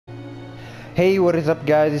Hey, what is up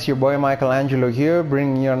guys, it's your boy Michelangelo here,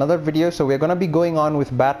 bringing you another video. So we're gonna be going on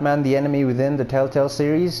with Batman the Enemy Within, the Telltale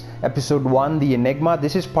series, episode 1, the Enigma.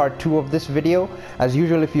 This is part 2 of this video. As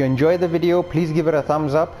usual, if you enjoy the video, please give it a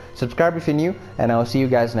thumbs up, subscribe if you're new, and I'll see you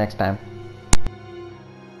guys next time.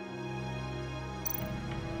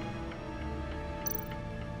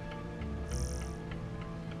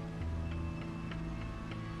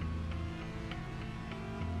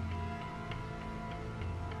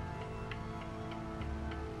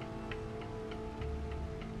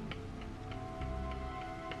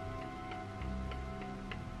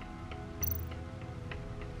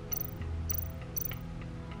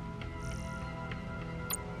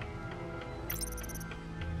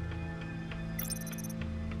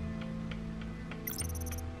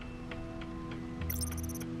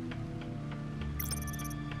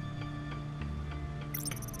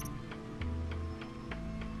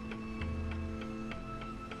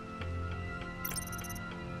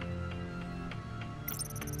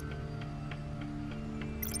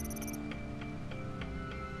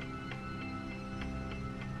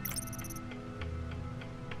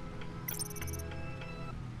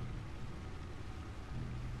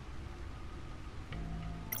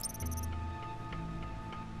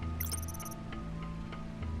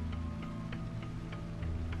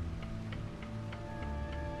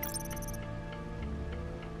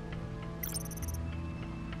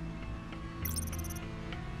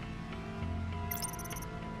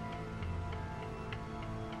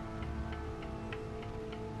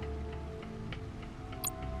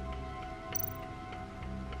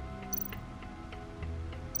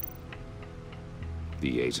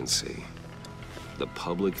 The agency. The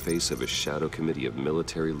public face of a shadow committee of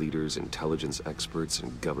military leaders, intelligence experts,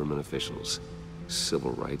 and government officials.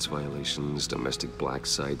 Civil rights violations, domestic black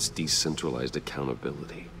sites, decentralized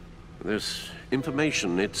accountability. This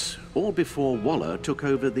information, it's all before Waller took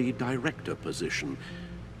over the director position.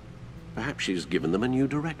 Perhaps she's given them a new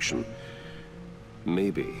direction.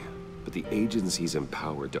 Maybe, but the agency's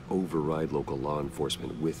empowered to override local law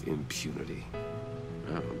enforcement with impunity.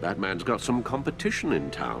 Oh, Batman's got some competition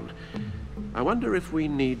in town. I wonder if we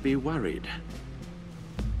need be worried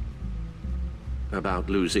about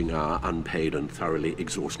losing our unpaid and thoroughly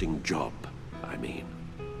exhausting job, I mean.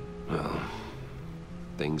 Well,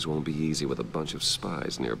 things won't be easy with a bunch of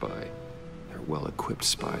spies nearby. They're well-equipped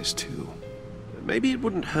spies, too. Maybe it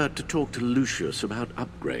wouldn't hurt to talk to Lucius about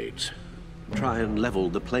upgrades. Try and level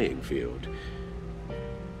the playing field.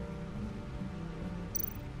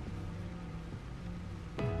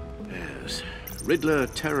 Yes, Riddler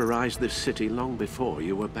terrorized this city long before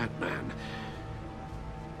you were Batman.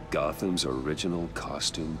 Gotham's original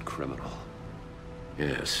costumed criminal.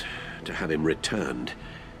 Yes, to have him returned,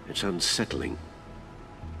 it's unsettling.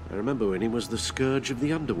 I remember when he was the scourge of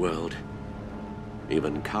the underworld.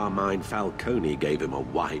 Even Carmine Falcone gave him a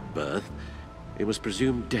wide berth. He was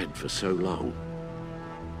presumed dead for so long.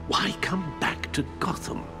 Why come back to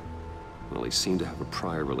Gotham? Well, he seemed to have a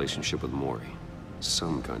prior relationship with Mori.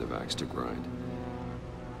 Some kind of axe to grind.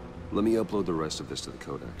 Let me upload the rest of this to the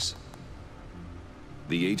Codex.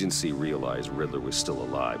 The agency realized Riddler was still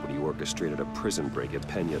alive when he orchestrated a prison break at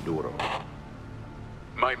Peña Duro.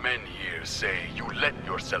 My men here say you let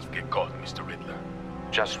yourself get caught, Mr. Riddler.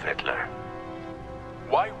 Just Riddler.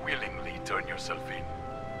 Why willingly turn yourself in?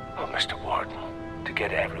 Oh, Mr. Warden, to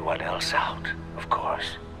get everyone else out, of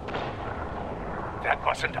course. That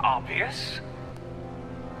wasn't obvious.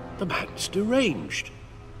 The man's deranged.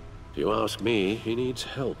 If you ask me, he needs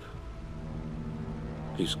help.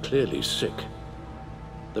 He's clearly sick.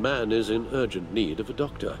 The man is in urgent need of a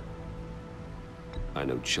doctor. I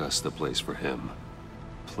know just the place for him.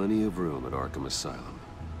 Plenty of room at Arkham Asylum.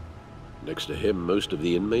 Next to him, most of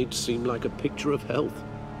the inmates seem like a picture of health.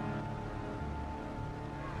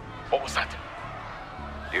 What was that?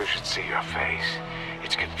 You should see your face.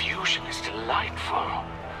 Its confusion is delightful.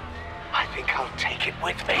 I think I'll take it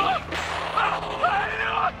with me.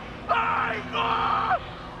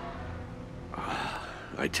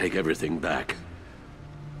 I take everything back.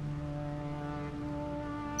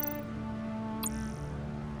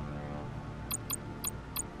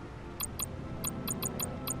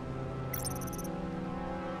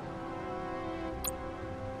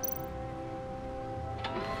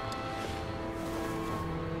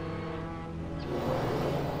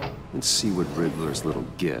 Let's see what Riddler's little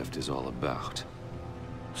gift is all about.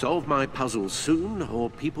 Solve my puzzles soon, or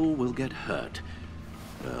people will get hurt.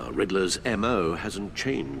 Riddler's MO hasn't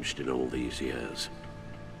changed in all these years.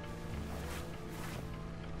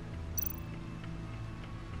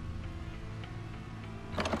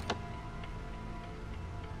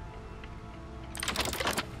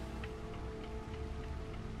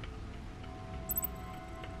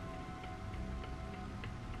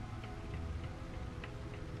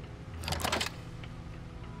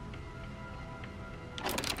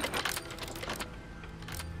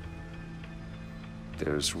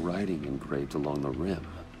 there's writing engraved along the rim.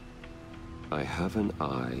 I have an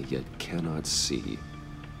eye, yet cannot see.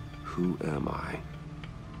 Who am I?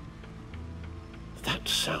 That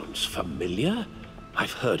sounds familiar.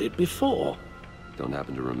 I've heard it before. Don't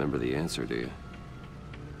happen to remember the answer, do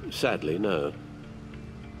you? Sadly, no.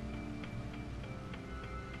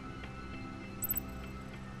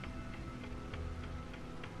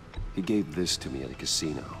 He gave this to me at a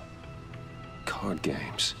casino. Card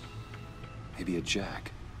games. Maybe a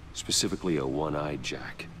jack. Specifically a one-eyed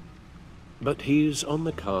jack. But he's on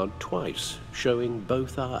the card twice, showing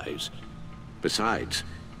both eyes. Besides,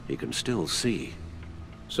 he can still see.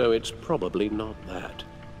 So it's probably not that.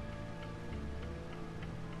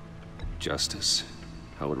 Justice.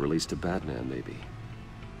 How it relates to Batman, maybe.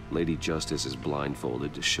 Lady Justice is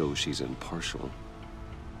blindfolded to show she's impartial.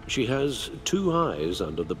 She has two eyes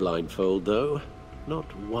under the blindfold, though, not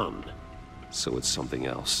one. So it's something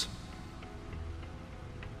else.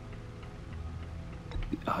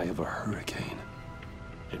 The eye of a hurricane.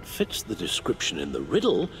 It fits the description in the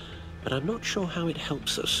riddle, but I'm not sure how it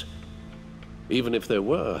helps us. Even if there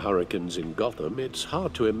were hurricanes in Gotham, it's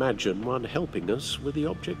hard to imagine one helping us with the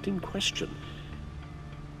object in question.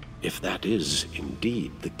 If that is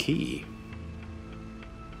indeed the key.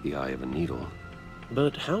 The eye of a needle.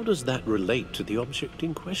 But how does that relate to the object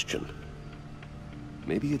in question?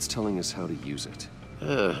 Maybe it's telling us how to use it.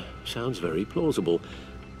 Sounds very plausible.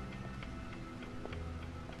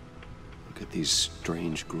 Look at these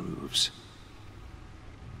strange grooves.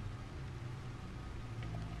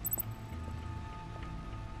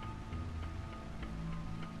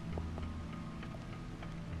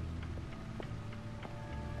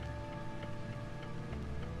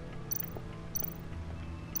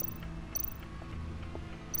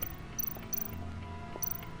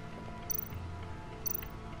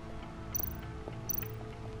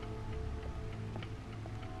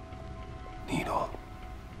 Needle.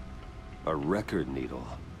 A record needle.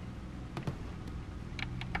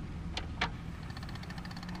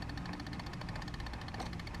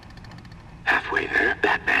 Halfway there,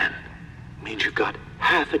 Batman. Means you've got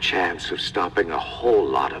half a chance of stopping a whole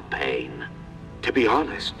lot of pain. To be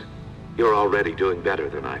honest, you're already doing better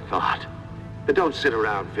than I thought. But don't sit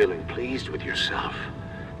around feeling pleased with yourself.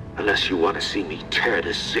 Unless you want to see me tear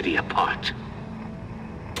this city apart.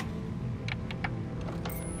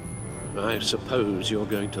 I suppose you're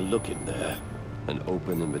going to look in there. An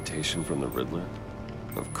open invitation from the Riddler?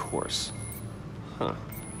 Of course. Huh.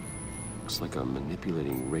 Looks like I'm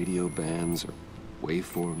manipulating radio bands or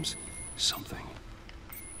waveforms. Something.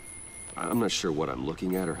 I'm not sure what I'm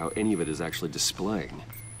looking at or how any of it is actually displaying.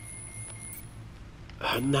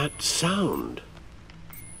 And that sound.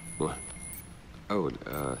 What? Oh,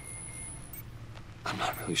 I'm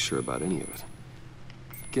not really sure about any of it.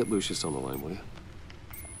 Get Lucius on the line, will you?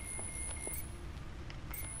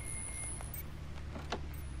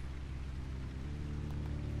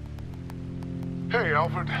 Hey,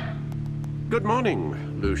 Alfred. Good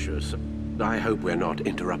morning, Lucius. I hope we're not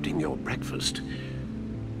interrupting your breakfast.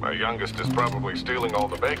 My youngest is probably stealing all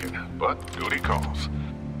the bacon, but duty calls.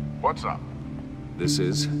 What's up? This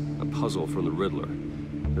is a puzzle from the Riddler.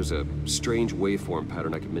 There's a strange waveform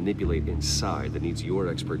pattern I can manipulate inside that needs your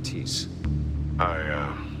expertise.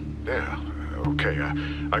 Yeah, okay.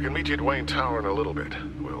 I can meet you at Wayne Tower in a little bit.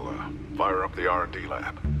 We'll, fire up the R&D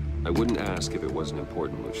lab. I wouldn't ask if it wasn't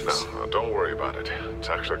important, Lucius. No, don't worry about it. It's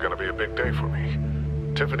actually gonna be a big day for me.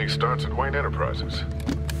 Tiffany starts at Wayne Enterprises.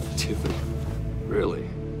 Tiffany? Really?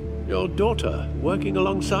 Your daughter, working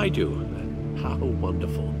alongside you. How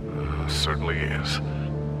wonderful. Certainly is.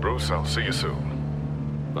 Bruce, I'll see you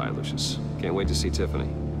soon. Bye, Lucius. Can't wait to see Tiffany.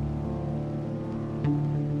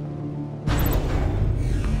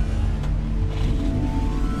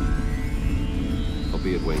 I'll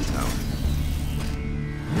be at Wayne Tower.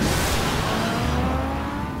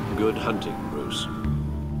 Good hunting, Bruce.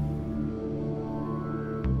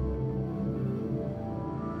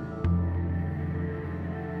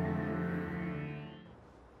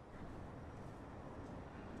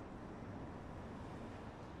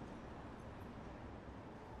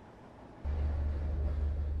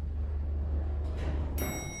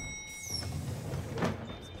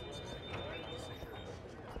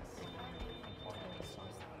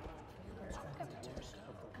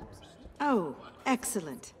 Oh,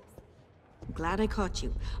 excellent. Glad I caught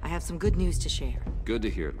you. I have some good news to share. Good to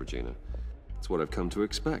hear it, Regina. It's what I've come to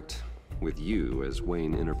expect, with you as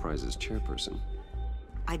Wayne Enterprises chairperson.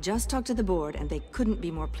 I just talked to the board, and they couldn't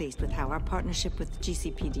be more pleased with how our partnership with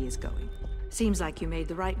GCPD is going. Seems like you made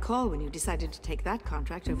the right call when you decided to take that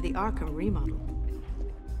contract over the Arkham remodel.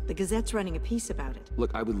 The Gazette's running a piece about it.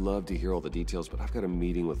 Look, I would love to hear all the details, but I've got a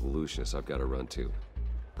meeting with Lucius I've got to run to.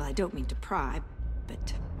 Well, I don't mean to pry,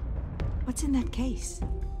 but what's in that case?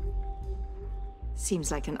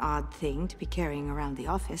 Seems like an odd thing to be carrying around the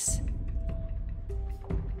office.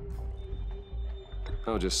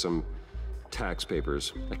 Oh, just some tax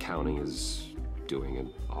papers. Accounting is doing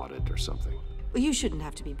an audit or something. Well, you shouldn't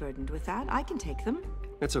have to be burdened with that. I can take them.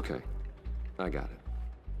 It's okay. I got it.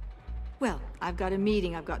 Well, I've got a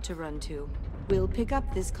meeting I've got to run to. We'll pick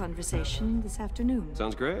up this conversation this afternoon.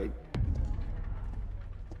 Sounds great.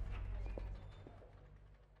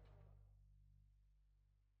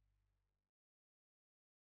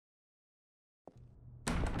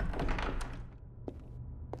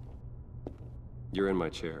 You're in my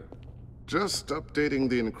chair. Just updating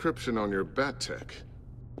the encryption on your bat tech.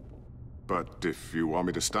 But if you want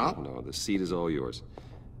me to stop, No, the seat is all yours.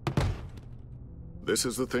 this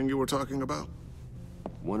is the thing you were talking about?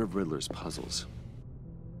 One of Riddler's puzzles.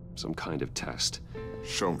 Some kind of test.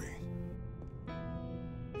 Show me.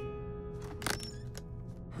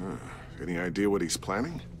 Any idea what he's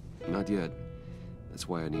planning? Not yet. That's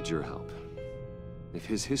why I need your help. If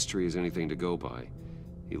his history is anything to go by,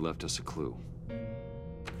 he left us a clue.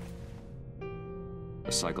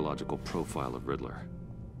 A psychological profile of Riddler.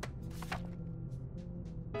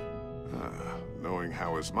 Knowing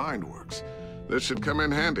how his mind works, this should come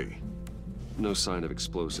in handy. No sign of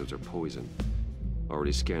explosives or poison.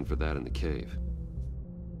 Already scanned for that in the cave.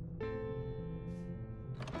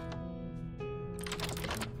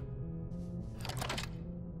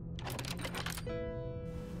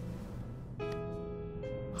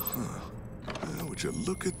 Would you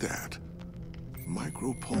look at that?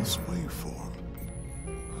 Micropulse waveform.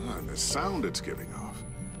 And the sound it's giving off.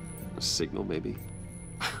 A signal, maybe?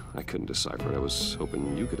 I couldn't decipher it. I was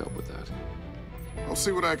hoping you could help with that. I'll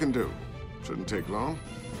see what I can do. Shouldn't take long.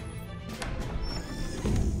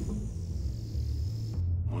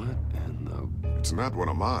 What in the... It's not one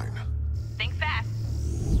of mine. Think fast.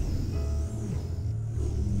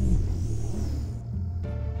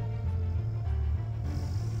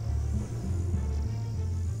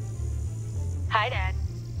 Hi, Dad.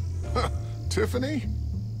 Tiffany?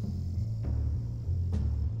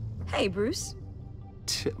 Hey, Bruce.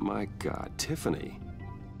 My God, Tiffany.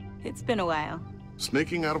 It's been a while.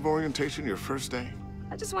 Sneaking out of orientation your first day?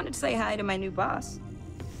 I just wanted to say hi to my new boss.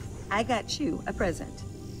 I got you a present.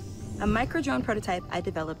 A micro-drone prototype I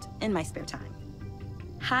developed in my spare time.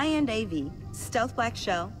 High-end AV, stealth black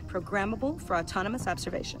shell, programmable for autonomous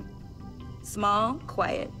observation. Small,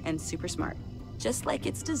 quiet, and super smart. Just like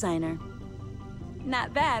its designer.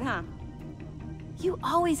 Not bad, huh? You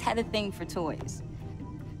always had a thing for toys.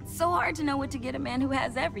 So hard to know what to get a man who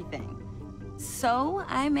has everything. So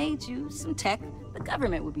I made you some tech the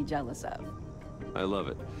government would be jealous of. I love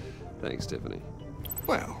it. Thanks, Tiffany.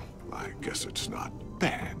 Well, I guess it's not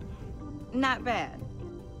bad. Not bad.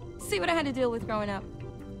 See what I had to deal with growing up?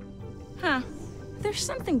 Huh. There's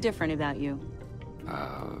something different about you.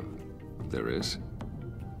 There is?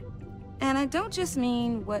 And I don't just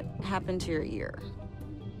mean what happened to your ear.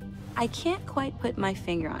 I can't quite put my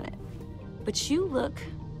finger on it. But you look...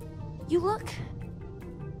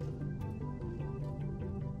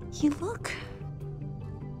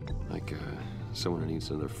 Like, someone who needs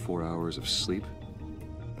another 4 hours of sleep?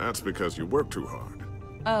 That's because you work too hard.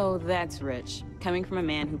 Oh, that's rich. Coming from a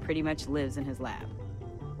man who pretty much lives in his lab.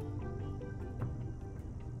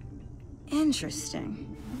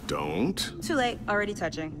 Interesting. Don't. Too late, already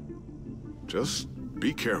touching. Just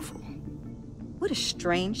be careful. What a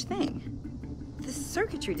strange thing. The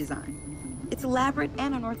circuitry design. It's elaborate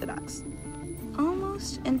and unorthodox.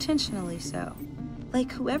 Almost intentionally so.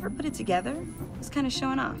 Like whoever put it together was kind of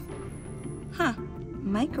showing off. Huh.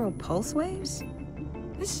 Micro pulse waves?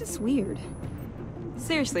 It's just weird.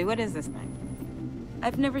 Seriously, what is this thing?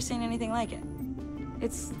 I've never seen anything like it.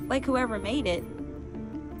 It's like whoever made it.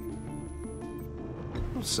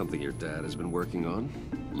 Something your dad has been working on.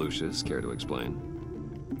 Lucius, care to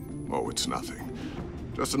explain? Oh, it's nothing.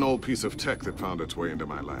 Just an old piece of tech that found its way into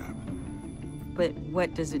my lab. But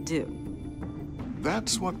what does it do?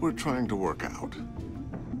 That's what we're trying to work out.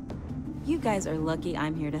 You guys are lucky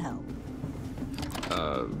I'm here to help.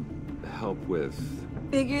 Help with...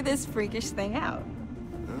 Figure this freakish thing out.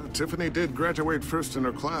 Tiffany did graduate first in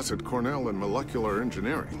her class at Cornell in molecular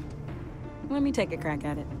engineering. Let me take a crack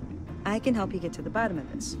at it. I can help you get to the bottom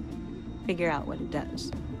of this. Figure out what it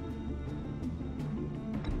does.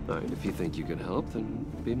 All right, if you think you can help, then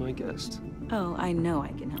be my guest. Oh, I know I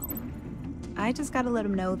can help. I just gotta let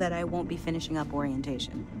him know that I won't be finishing up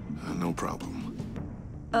orientation. No problem.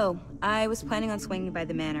 Oh, I was planning on swinging by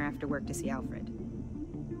the manor after work to see Alfred.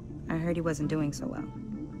 I heard he wasn't doing so well.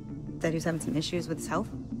 Said he was having some issues with his health.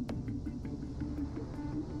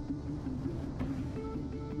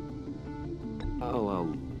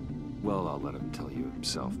 I'll let him tell you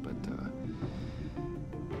himself, but,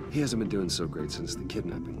 he hasn't been doing so great since the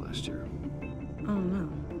kidnapping last year. Oh, no.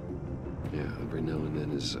 Yeah, every now and then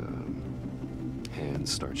his,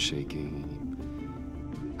 hands start shaking.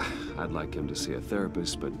 I'd like him to see a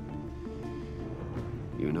therapist, but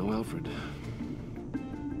you know Alfred.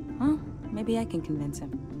 Well, maybe I can convince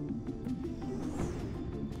him.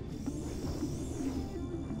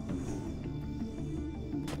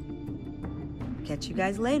 Catch you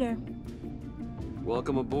guys later.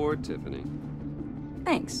 Welcome aboard, Tiffany.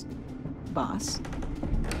 Thanks, boss.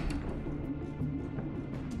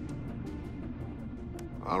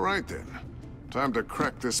 All right, then. Time to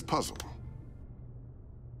crack this puzzle.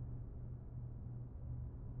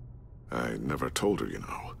 I never told her, you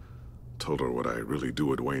know. Told her what I really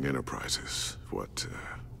do at Wayne Enterprises. What,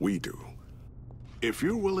 we do. If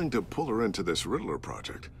you're willing to pull her into this Riddler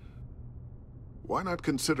project, why not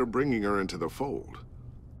consider bringing her into the fold?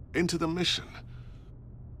 Into the mission?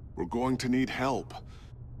 We're going to need help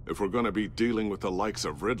if we're going to be dealing with the likes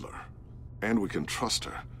of Riddler. And we can trust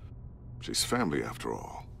her. She's family, after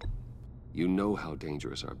all. You know how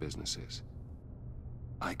dangerous our business is.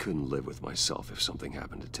 I couldn't live with myself if something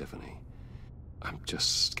happened to Tiffany. I'm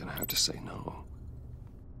just gonna have to say no.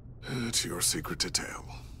 It's your secret to tell.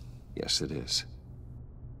 Yes, it is.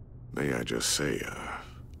 May I just say,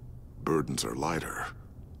 burdens are lighter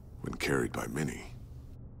when carried by many.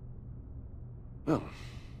 Well,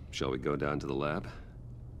 shall we go down to the lab?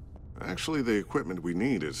 Actually, the equipment we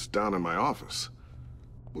need is down in my office.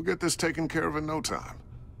 We'll get this taken care of in no time.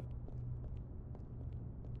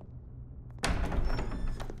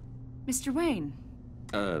 Mr. Wayne.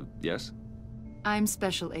 Yes? I'm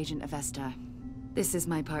Special Agent Avesta. This is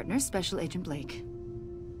my partner, Special Agent Blake.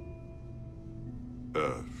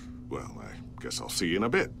 Well, I guess I'll see you in a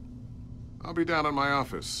bit. I'll be down in my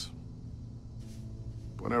office.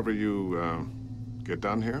 Whenever you, get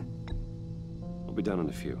done here? I'll be down in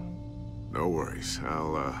a few. No worries.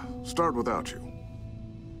 I'll, start without you.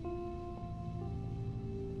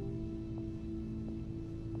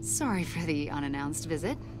 Sorry for the unannounced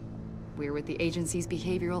visit. We're with the agency's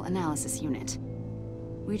behavioral analysis unit.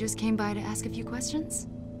 We just came by to ask a few questions.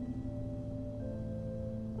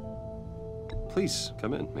 Please,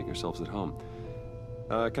 come in. Make yourselves at home.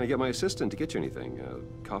 Can I get my assistant to get you anything?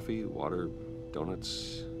 Coffee, water,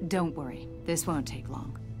 donuts? Don't worry. This won't take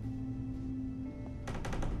long.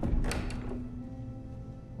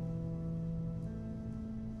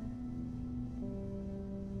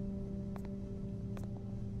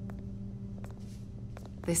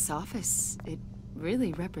 This office, it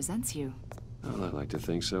really represents you. Well, I'd like to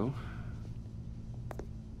think so.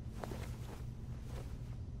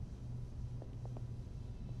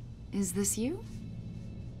 Is this you?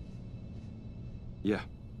 Yeah.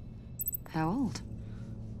 How old?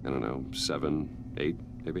 I don't know, 7, 8,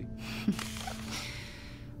 maybe?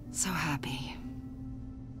 So happy.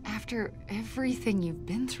 After everything you've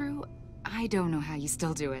been through, I don't know how you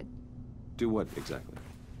still do it. Do what, exactly?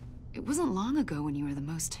 It wasn't long ago when you were the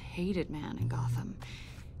most hated man in Gotham,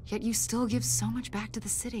 yet you still give so much back to the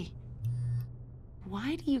city.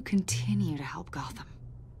 Why do you continue to help Gotham?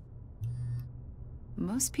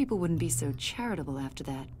 Most people wouldn't be so charitable after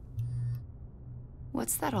that.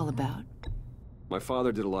 What's that all about? My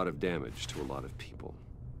father did a lot of damage to a lot of people.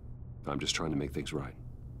 I'm just trying to make things right.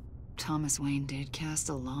 Thomas Wayne did cast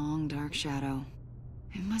a long, dark shadow.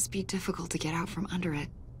 It must be difficult to get out from under it.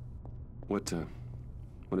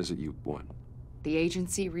 What is it you want? The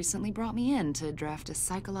agency recently brought me in to draft a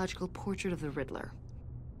psychological portrait of the Riddler.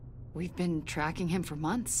 We've been tracking him for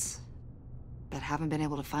months, but haven't been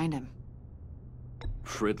able to find him.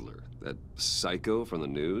 Riddler? That psycho from the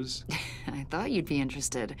news? I thought you'd be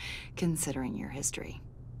interested, considering your history.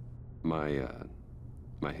 My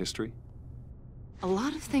history? A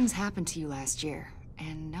lot of things happened to you last year,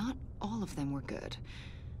 and not all of them were good.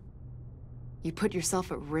 You put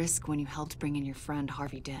yourself at risk when you helped bring in your friend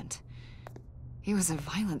Harvey Dent. He was a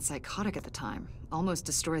violent psychotic at the time, almost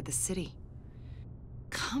destroyed the city.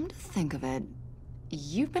 Come to think of it,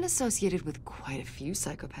 you've been associated with quite a few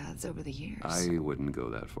psychopaths over the years. I wouldn't go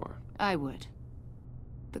that far. I would.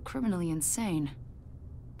 The criminally insane.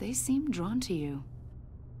 They seem drawn to you.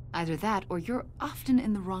 Either that, or you're often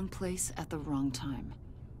in the wrong place at the wrong time.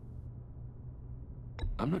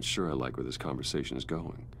 I'm not sure I like where this conversation is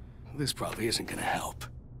going. This probably isn't gonna help.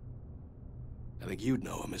 I think you'd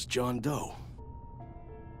know him as John Doe.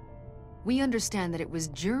 We understand that it was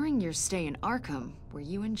during your stay in Arkham where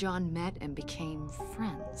you and John met and became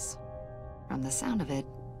friends. From the sound of it,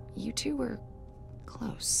 you two were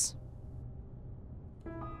close.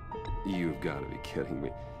 You've got to be kidding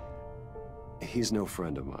me. He's no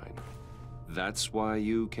friend of mine. That's why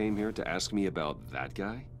you came here to ask me about that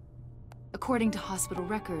guy? According to hospital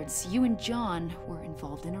records, you and John were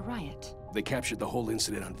involved in a riot. They captured the whole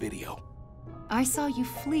incident on video. I saw you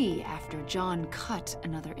flee after John cut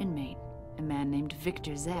another inmate, a man named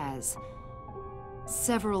Victor Zaz.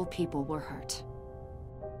 Several people were hurt.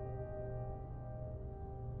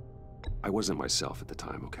 I wasn't myself at the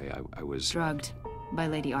time, okay? I was... Drugged by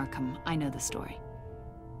Lady Arkham. I know the story.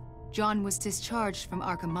 John was discharged from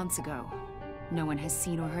Arkham months ago. No one has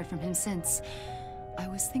seen or heard from him since. I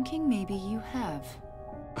was thinking maybe you have.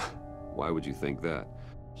 Why would you think that?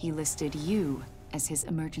 He listed you as his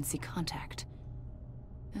emergency contact.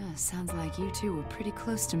 Sounds like you two were pretty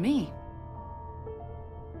close to me.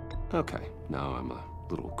 Okay, now I'm a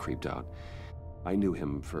little creeped out. I knew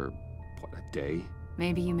him for, what, a day?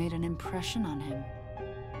 Maybe you made an impression on him.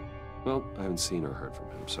 Well, I haven't seen or heard from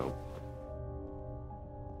him, so...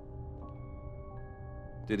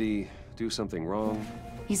 Did he do something wrong?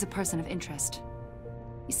 He's a person of interest.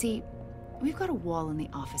 You see, we've got a wall in the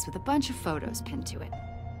office with a bunch of photos pinned to it.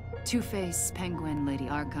 Two-Face, Penguin, Lady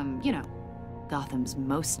Arkham, you know, Gotham's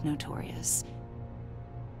most notorious.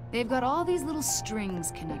 They've got all these little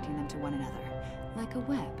strings connecting them to one another, like a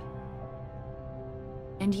web.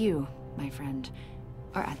 And you, my friend,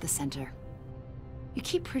 are at the center. You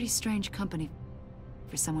keep pretty strange company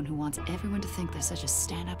for someone who wants everyone to think they're such a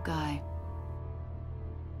stand-up guy.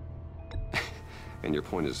 And your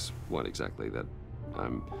point is what exactly? That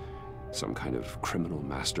I'm some kind of criminal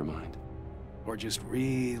mastermind? Or just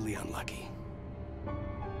really unlucky.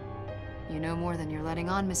 You know more than you're letting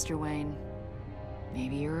on, Mr. Wayne.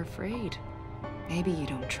 Maybe you're afraid. Maybe you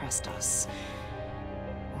don't trust us.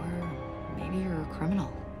 Or maybe you're a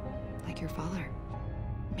criminal, like your father.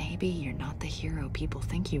 Maybe you're not the hero people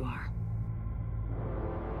think you are.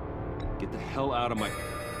 Get the hell out of my...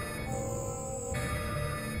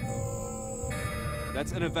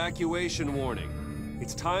 That's an evacuation warning.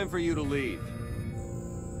 It's time for you to leave.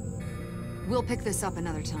 We'll pick this up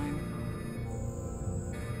another time.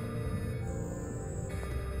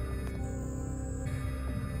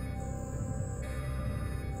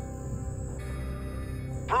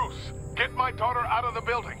 Bruce, get my daughter out of the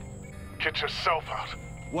building. Get yourself out.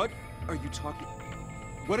 What are you talking...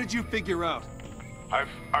 What did you figure out?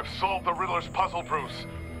 I've solved the Riddler's puzzle, Bruce.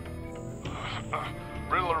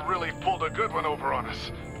 Riddler really pulled a good one over on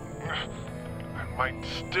us. I might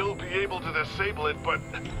still be able to disable it, but...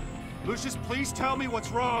 Lucius, please tell me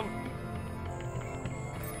what's wrong.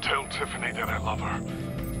 Tell Tiffany that I love her.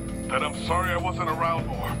 That I'm sorry I wasn't around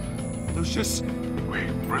more. Lucius! We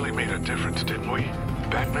really made a difference, didn't we,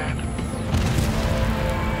 Batman?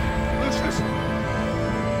 Lucius!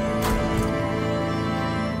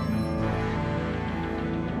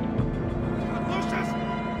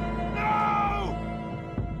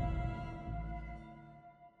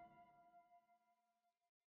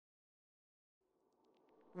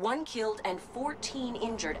 One killed and 14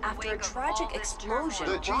 injured after a tragic explosion.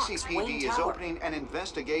 The rocks GCPD Wayne is Tower. opening an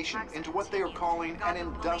investigation into what they are calling an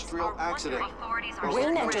industrial accident.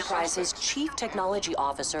 Wayne Enterprises' Chief Technology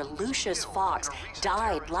Officer Lucius Fox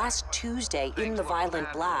died last Tuesday in the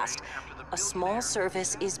violent blast. A small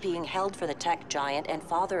service is being held for the tech giant and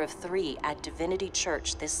father of 3 at Divinity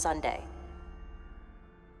Church this Sunday.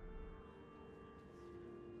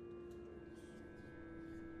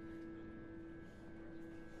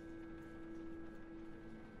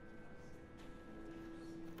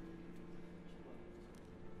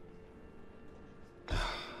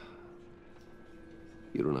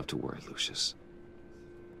 You don't have to worry, Lucius.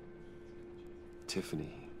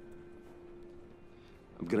 Tiffany,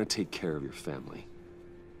 I'm gonna take care of your family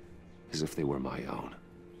as if they were my own.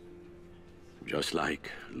 Just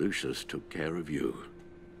like Lucius took care of you.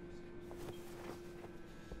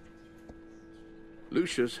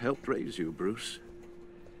 Lucius helped raise you, Bruce.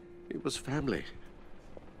 It was family.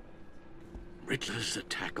 Riddler's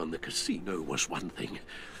attack on the casino was one thing,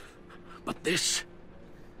 but this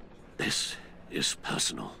is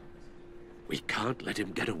personal. We can't let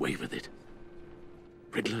him get away with it.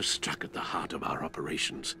 Riddler struck at the heart of our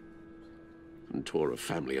operations and tore a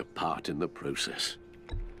family apart in the process.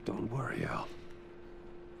 Don't worry, Al.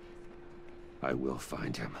 I will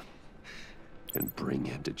find him and bring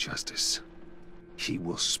him to justice. He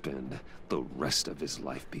will spend the rest of his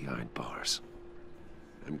life behind bars.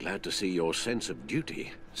 I'm glad to see your sense of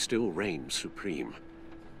duty still reigns supreme.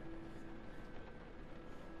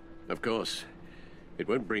 Of course, it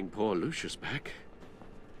won't bring poor Lucius back.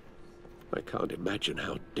 I can't imagine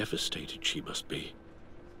how devastated she must be.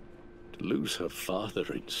 To lose her father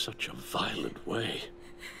in such a violent way.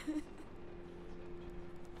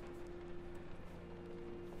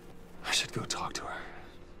 I should go talk to her.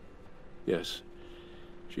 Yes,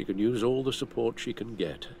 she can use all the support she can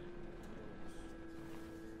get.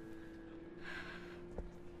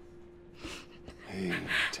 Hey,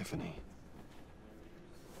 Tiffany.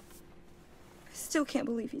 I still can't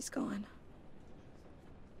believe he's gone.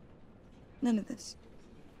 None of this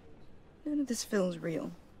feels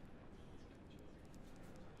real.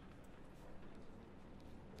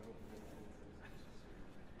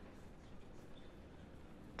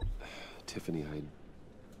 Tiffany,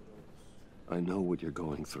 I know what you're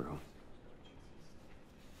going through.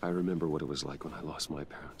 I remember what it was like when I lost my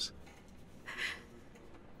parents.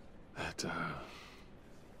 That,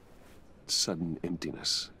 sudden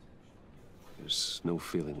emptiness. There's no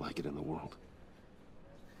feeling like it in the world.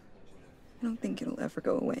 I don't think it'll ever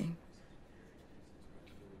go away.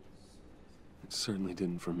 It certainly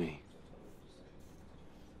didn't for me.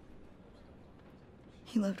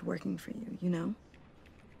 He loved working for you, you know?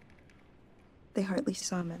 They hardly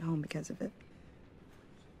saw him at home because of it.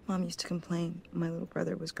 Mom used to complain my little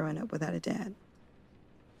brother was growing up without a dad.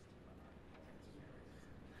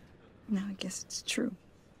 Now I guess it's true.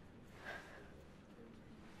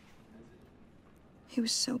 He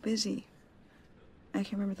was so busy. I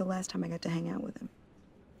can remember the last time I got to hang out with him.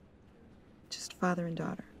 Just father and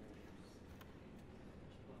daughter.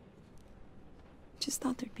 Just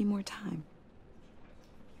thought there'd be more time.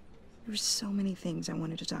 There were so many things I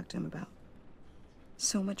wanted to talk to him about.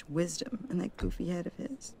 So much wisdom in that goofy head of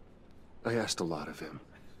his. I asked a lot of him.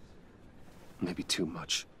 Maybe too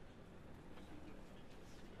much.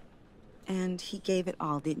 And he gave it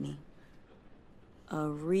all, didn't he? A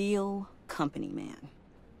real company man.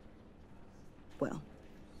 Well,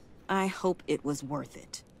 I hope it was worth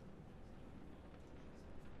it.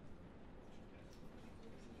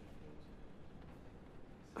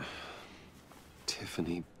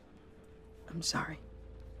 Tiffany. I'm sorry.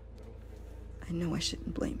 I know I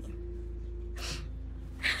shouldn't blame you.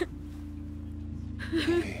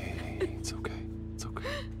 Hey, it's okay. It's okay.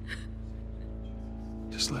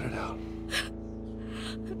 Just let it out.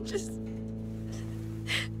 I'm just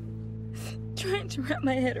trying to wrap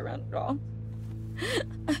my head around it all.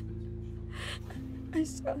 I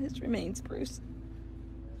saw his remains, Bruce.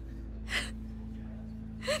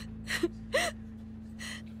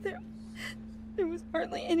 There was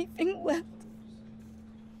hardly anything left.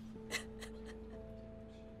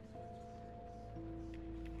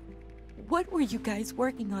 What were you guys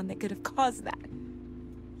working on that could have caused that?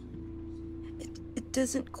 It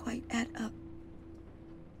doesn't quite add up.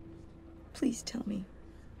 Please tell me.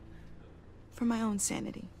 For my own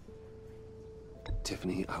sanity.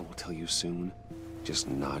 Tiffany, I will tell you soon. Just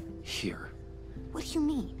not here. What do you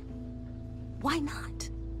mean? Why not?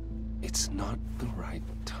 It's not the right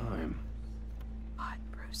time. What,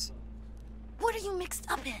 Bruce? What are you mixed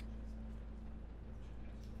up in?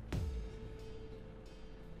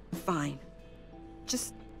 Fine.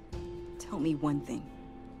 Just tell me one thing.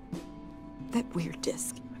 That weird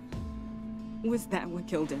disc. Was that what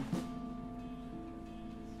killed him?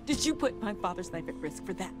 Did you put my father's life at risk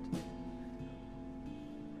for that?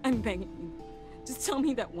 I'm begging you. Just tell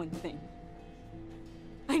me that one thing.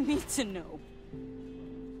 I need to know.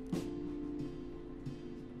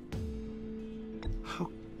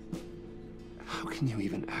 How can you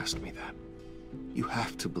even ask me that? You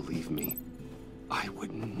have to believe me. I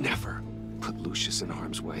would never put Lucius in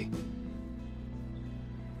harm's way.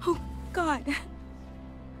 Oh, God.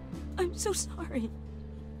 I'm so sorry.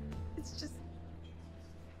 It's just...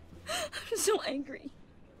 I'm so angry.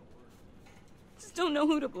 Just don't know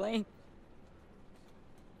who to blame.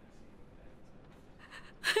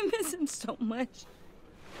 I miss him so much.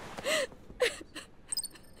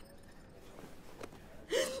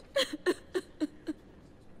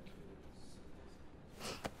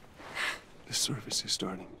 The service is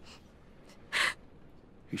starting.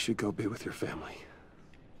 You should go be with your family.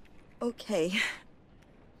 Okay.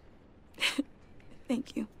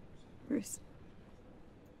 Thank you, Bruce.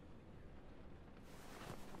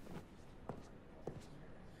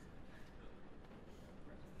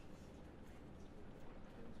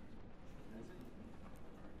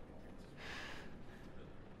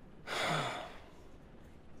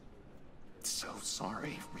 So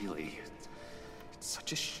sorry, really. It's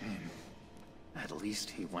such a shame. At least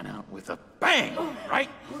he went out with a bang, right?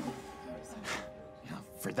 Yeah,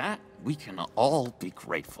 for that, we can all be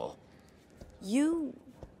grateful. You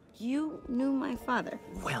You knew my father.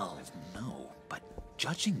 Well, no, but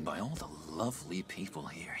judging by all the lovely people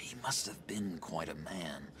here, he must have been quite a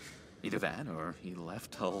man. Either that, or he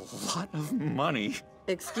left a lot of money.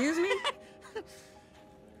 Excuse me?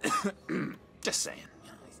 Just saying.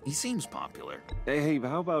 He seems popular. Hey,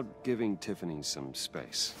 how about giving Tiffany some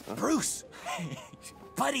space? Huh? Bruce!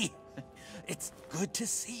 Buddy! It's good to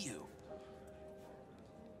see you.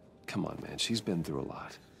 Come on, man. She's been through a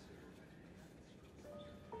lot.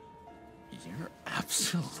 You're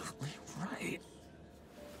absolutely right.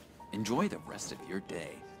 Enjoy the rest of your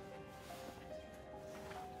day.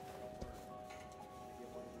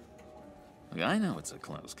 Look, I know it's a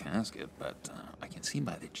closed casket, but I can see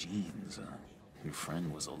by the jeans, your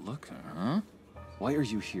friend was a looker, huh? Why are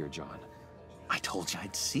you here, John? I told you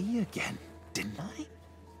I'd see you again, didn't I?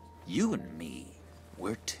 You and me,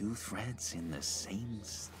 we're two threads in the same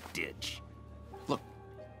stitch. Look,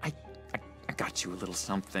 I got you a little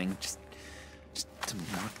something, just to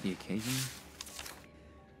mark the occasion.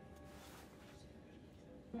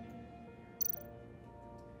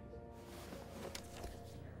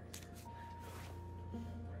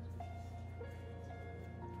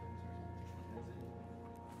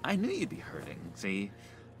 I knew you'd be hurting, see?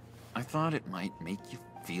 I thought it might make you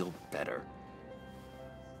feel better.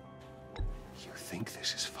 You think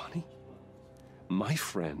this is funny? My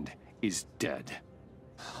friend is dead.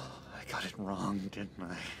 I got it wrong, didn't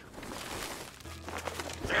I?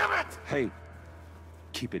 Damn it! Hey,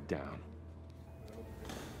 keep it down.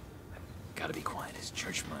 Gotta be quiet as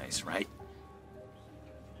church mice, right?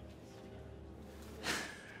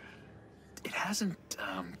 It hasn't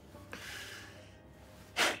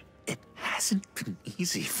been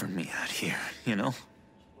easy for me out here, you know?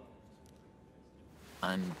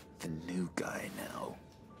 I'm the new guy now.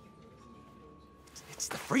 It's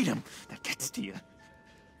the freedom that gets to you.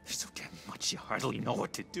 There's so damn much you hardly know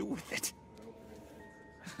what to do with it.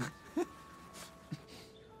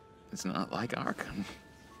 It's not like Arkham.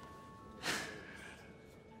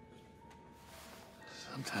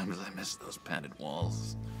 Sometimes I miss those padded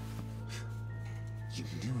walls. You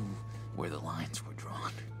knew where the lines were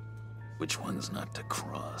drawn. Which ones not to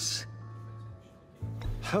cross.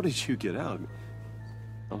 How did you get out?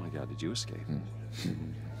 Oh my God, did you escape?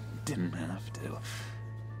 Didn't have to.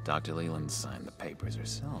 Dr. Leland signed the papers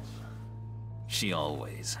herself. She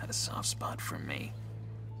always had a soft spot for me.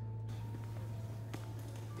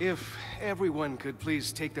 If everyone could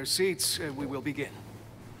please take their seats, we will begin.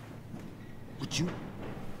 Would you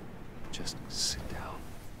just sit down?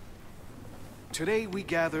 Today we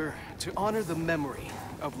gather to honor the memory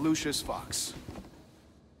of Lucius Fox.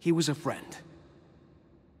 He was a friend,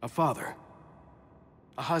 a father,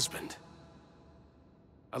 a husband,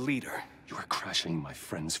 a leader. You are crashing my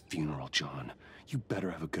friend's funeral, John. You better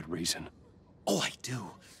have a good reason. Oh, I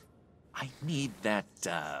do. I need that,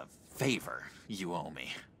 favor you owe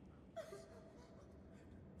me.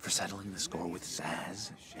 For settling the score with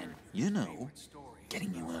Zaz, and, you know,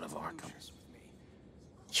 getting you out of Arkham.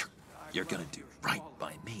 You're gonna do right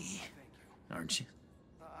by me, aren't you?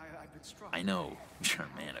 I know you're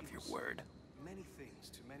a man of your word. Many things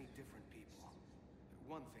to many different people.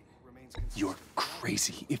 One thing remains You're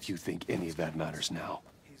crazy if you think any of that matters now.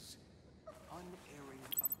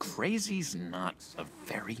 Crazy's not a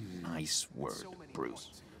very nice word,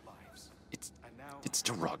 Bruce. It's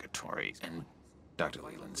derogatory, and Dr.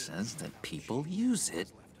 Leland says that people use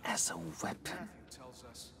it as a weapon. tells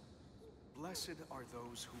us, "Blessed are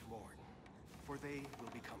those who mourn, for they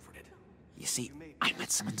will be comforted." You see, I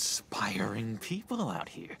met some inspiring people out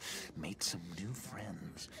here. Made some new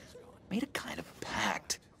friends. Made a kind of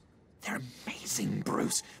pact. They're amazing,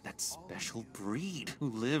 Bruce. That special breed who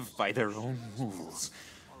live by their own rules.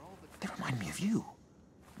 They remind me of you.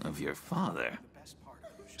 Of your father.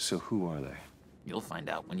 So who are they? You'll find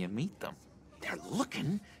out when you meet them. They're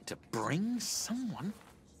looking to bring someone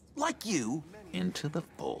like you into the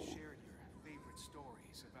fold.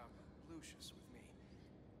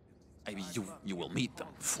 You will meet them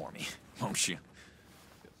for me, won't you?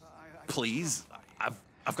 Please,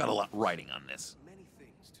 I've got a lot writing on this.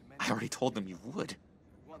 I already told them you would.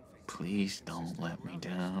 Please don't let me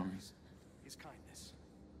down.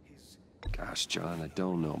 Gosh, John, I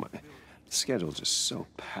don't know. My schedule's just so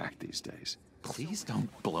packed these days. Please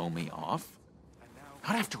don't blow me off.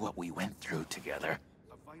 Not after what we went through together.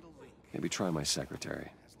 Maybe try my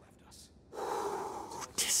secretary.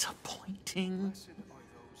 Disappointing.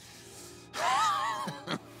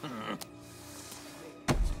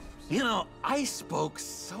 You know, I spoke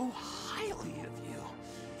so highly of you.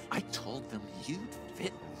 I told them you'd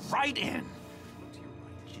fit right in.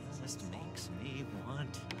 Just makes me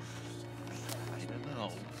want... And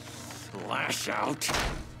I'll lash out.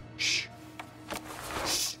 Shh.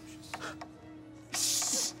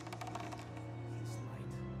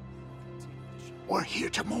 We're here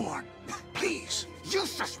to mourn. Please. You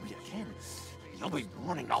shush me again. You'll be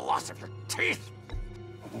mourning the loss of your teeth.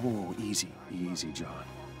 Oh, easy, easy, John.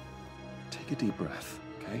 Take a deep breath,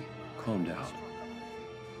 okay? Calm down.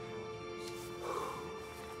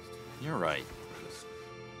 You're right.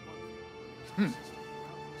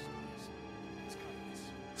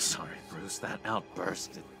 Sorry, Bruce, that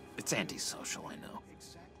outburst, it's antisocial, I know.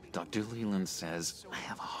 Dr. Leland says I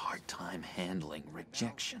have a hard time handling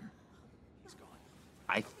rejection.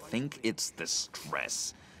 I think it's the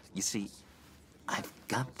stress. You see, I've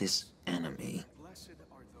got this enemy.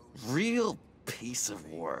 Real piece of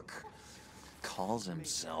work. Calls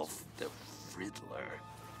himself the Riddler.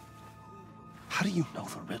 How do you know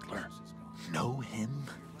the Riddler? Know him?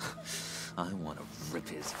 I want to rip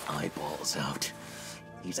his eyeballs out.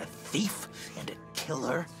 He's a thief and a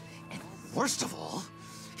killer, and worst of all,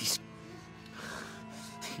 he's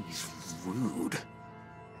rude.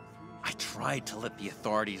 I tried to let the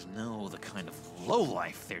authorities know the kind of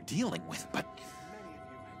lowlife they're dealing with, but...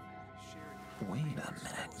 Wait a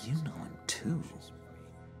minute, you know him too.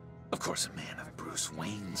 Of course, a man of Bruce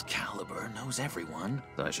Wayne's caliber knows everyone,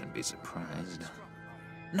 so I shouldn't be surprised.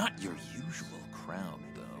 Not your usual crowd,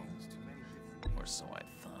 though. Or so I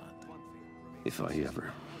thought. If I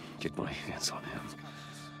ever get my hands on him,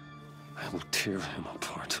 I will tear him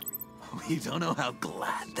apart. You don't know how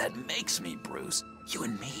glad that makes me, Bruce. You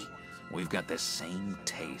and me, we've got the same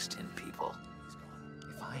taste in people.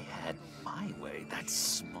 If I had my way, that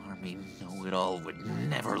smarmy know-it-all would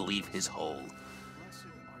never leave his hole.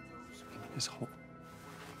 His hole?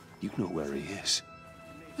 You know where he is.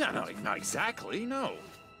 No, not exactly, no.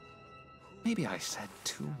 Maybe I said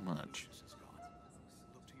too much.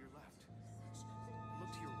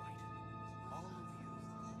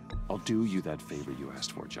 I'll do you that favor you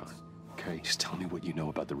asked for, John. Okay, just tell me what you know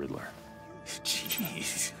about the Riddler.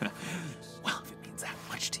 Jeez. Well, if it means that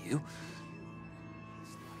much to you.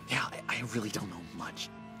 Yeah, I really don't know much.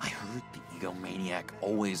 I heard the egomaniac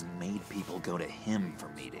always made people go to him for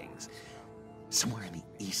meetings. Somewhere in the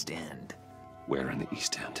East End. Where in the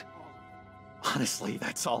East End? Honestly,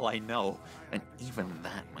 that's all I know. And even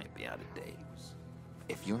that might be out of date.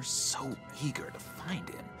 If you're so eager to find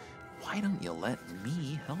him, why don't you let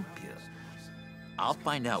me help you? I'll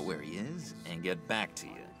find out where he is and get back to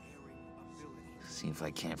you. See if I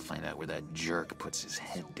can't find out where that jerk puts his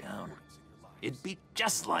head down. It'd be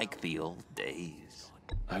just like the old days.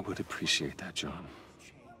 I would appreciate that, John.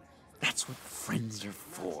 That's what friends are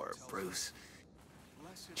for, Bruce.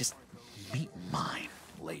 Just meet mine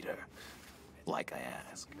later, like I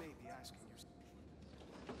asked.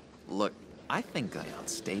 Look, I think I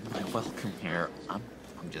outstayed my welcome here. I'm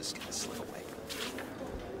just gonna slip away.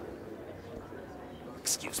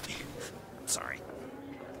 Excuse me. Sorry.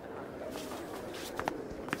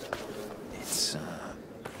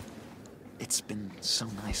 It's been so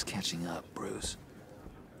nice catching up, Bruce.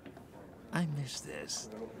 I miss this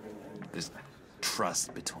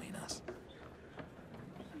trust between us.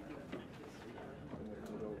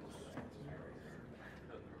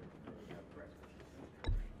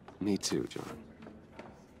 Me too, John.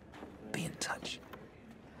 Be in touch.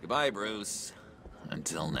 Goodbye, Bruce.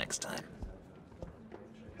 Until next time.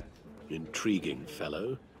 Intriguing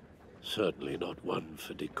fellow. Certainly not one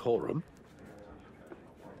for decorum.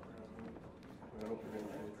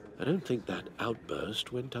 I don't think that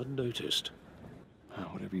outburst went unnoticed.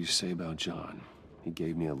 Whatever you say about John, he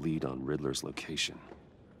gave me a lead on Riddler's location.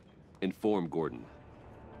 Inform Gordon.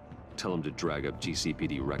 Tell him to drag up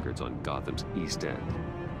GCPD records on Gotham's East End.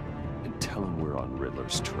 And tell him we're on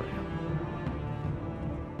Riddler's trail.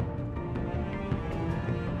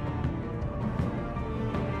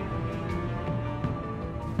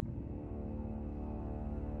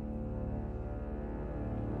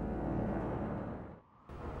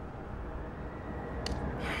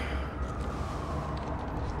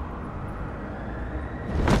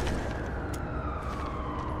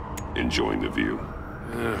 Enjoying the view?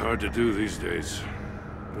 Hard to do these days.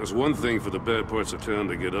 It's one thing for the bad parts of town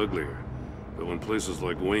to get uglier, but when places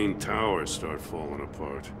like Wayne Tower start falling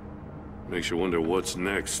apart, makes you wonder what's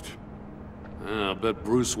next. I'll bet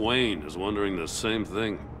Bruce Wayne is wondering the same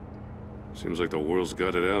thing. Seems like the world's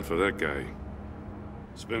got it out for that guy.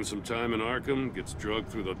 Spends some time in Arkham, gets drugged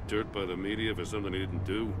through the dirt by the media for something he didn't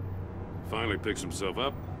do. Finally picks himself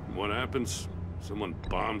up, and what happens? Someone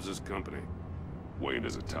bombs his company. Wayne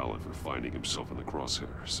has a talent for finding himself in the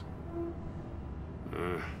crosshairs.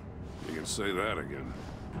 You can say that again.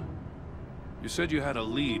 You said you had a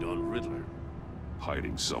lead on Riddler.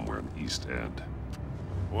 hiding somewhere in the East End.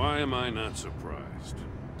 Why am I not surprised?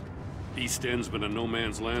 East End's been a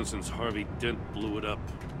no-man's land since Harvey Dent blew it up.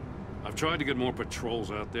 I've tried to get more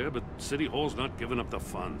patrols out there, but City Hall's not giving up the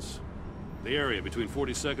funds. The area between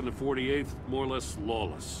 42nd and 48th, more or less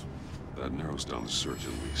lawless. That narrows down the search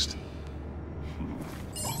at least.